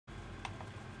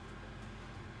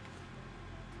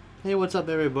Hey, what's up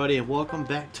everybody, and welcome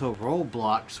back to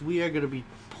Roblox. We are going to be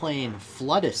playing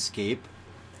Flood Escape.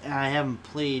 I haven't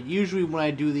played, usually when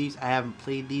I do these, I haven't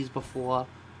played these before.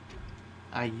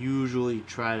 I usually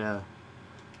try to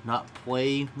not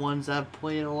play ones I've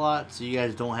played a lot, so you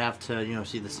guys don't have to,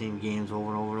 see the same games over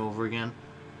and over and over again.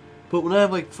 But when I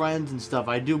have like friends and stuff,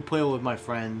 I do play with my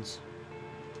friends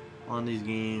on these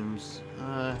games.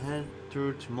 Head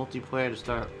through to multiplayer to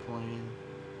start playing.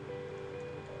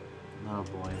 Oh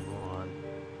boy, hold on.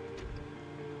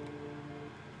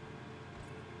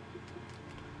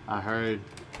 I heard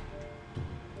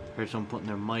someone putting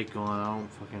their mic on. I don't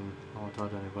want to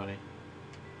talk to anybody.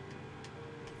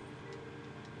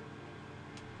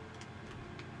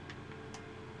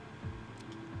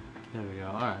 There we go.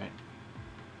 Alright.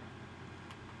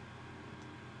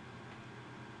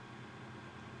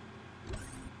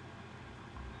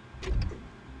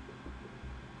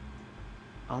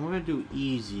 I'm gonna do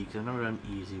easy because I've never done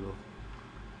easy before.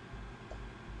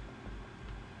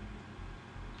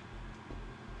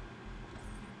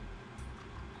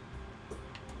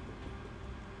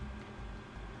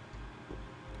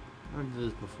 I've never done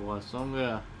this before, so I'm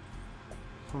gonna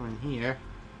come in here.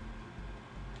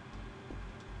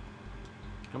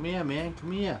 Come here, man.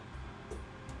 Come here.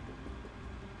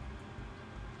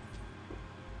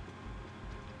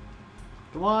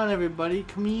 Come on, everybody.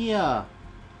 Come here.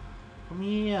 Come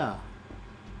here.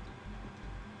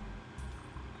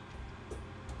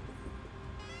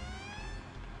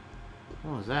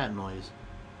 What was that noise?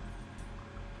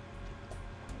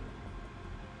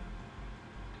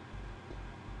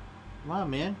 Come on,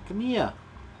 man. Come here.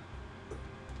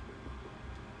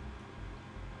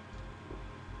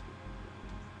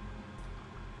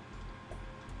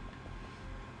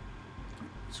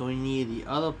 So we need the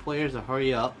other players to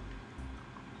hurry up.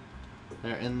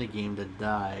 They're in the game to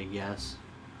die, I guess.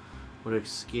 Would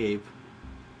escape.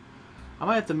 I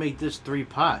might have to make this 3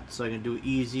 parts so I can do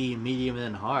easy, medium, and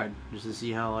then hard. Just to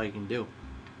see how I can do.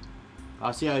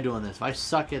 I'll see how I do on this. If I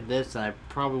suck at this, then I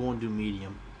probably won't do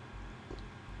medium.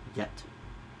 Yet.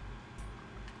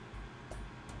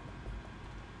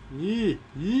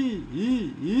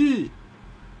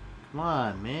 Come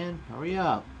on, man. Hurry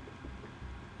up.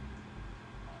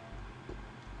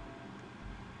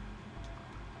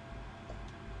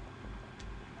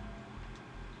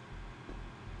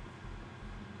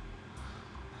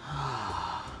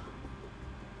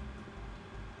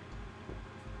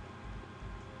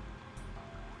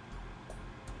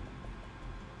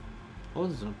 Oh,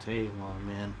 this is gonna take long,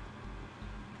 man.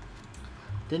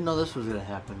 Didn't know this was gonna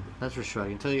happen. That's for sure. I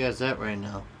can tell you guys that right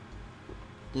now.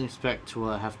 Didn't expect to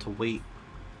have to wait.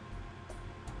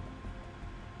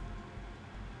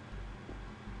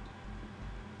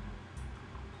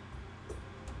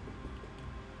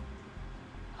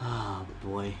 Ah,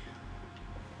 boy.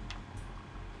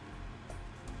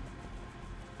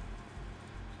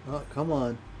 Oh, come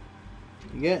on.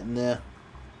 You're getting there.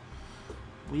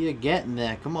 We're getting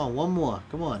there. Come on, one more.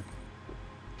 Come on.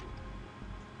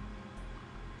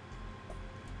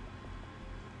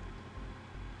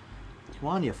 Come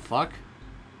on, you fuck.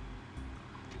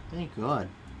 Thank God.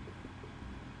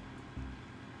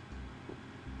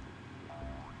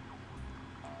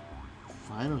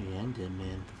 Finally ended,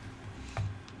 man.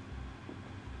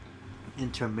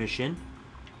 Intermission.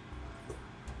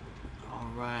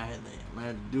 Alright,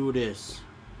 let's do this.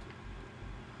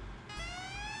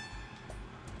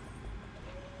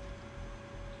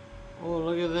 Oh,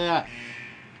 look at that.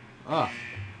 Oh.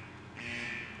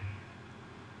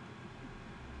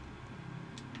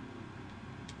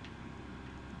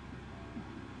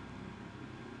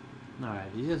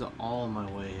 Alright, these guys are all on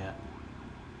my way yet.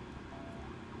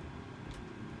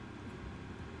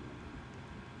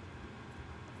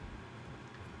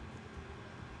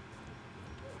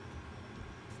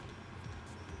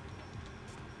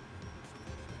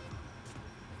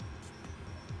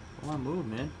 Come on, move,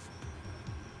 man.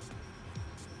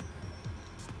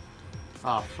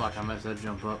 Oh, fuck, I messed that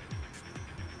jump up.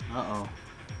 Uh-oh.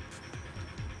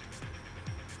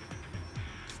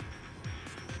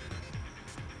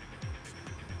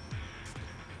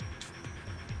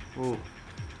 Ooh.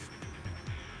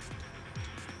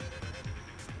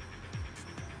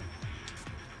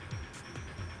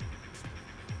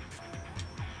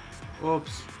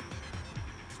 Oops.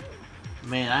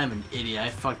 Man, I'm an idiot. I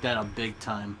fucked that up big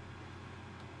time.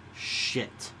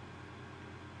 Shit.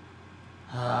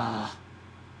 Ah.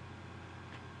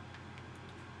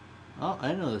 Oh, I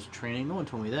didn't know this training. No one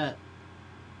told me that.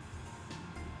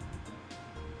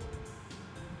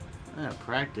 I gotta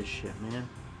practice shit, man.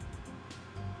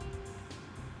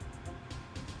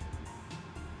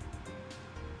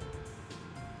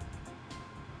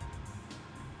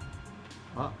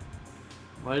 Oh.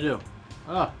 What'd I do?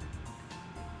 Ah.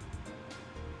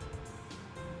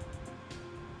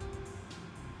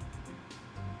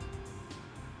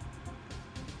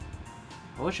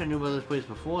 I wish I knew about this place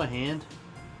beforehand.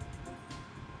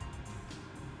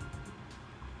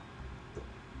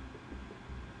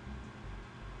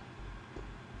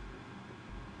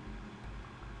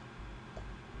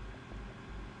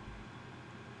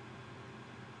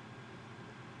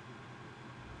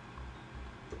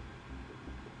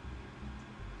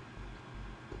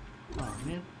 Oh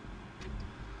man.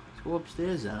 Let's go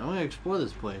upstairs then. I'm gonna explore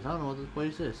this place. I don't know what this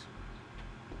place is.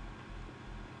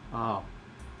 Oh.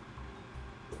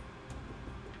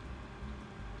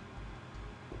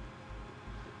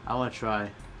 I wanna try.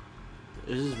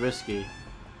 This is risky.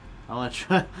 I wanna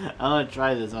try I wanna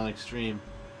try this on extreme.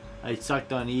 I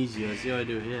sucked on easy. Let's see what I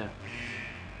do here.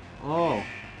 Oh.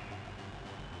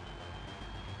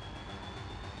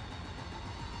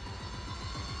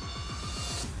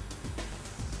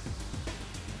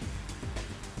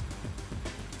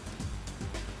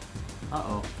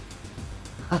 Uh-oh.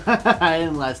 I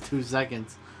didn't last 2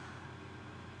 seconds.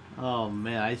 Oh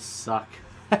man, I suck.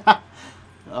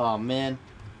 Oh man.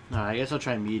 Alright, I guess I'll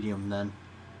try medium then.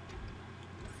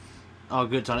 Oh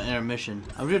good, it's on an intermission.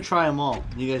 I'm gonna try them all.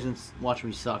 You guys can watch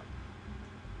me suck.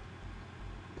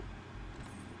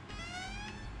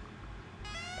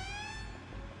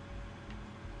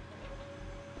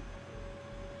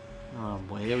 Oh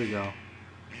boy, here we go.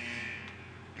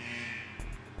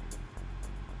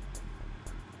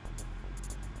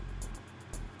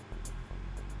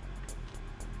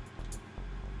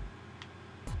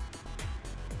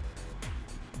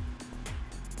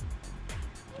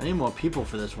 I need more people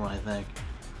for this one, I think.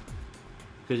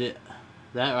 Because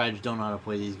I just don't know how to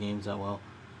play these games that well.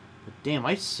 But damn,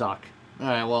 I suck.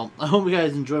 Alright, well, I hope you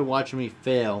guys enjoyed watching me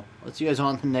fail. I'll see you guys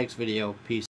on the next video. Peace.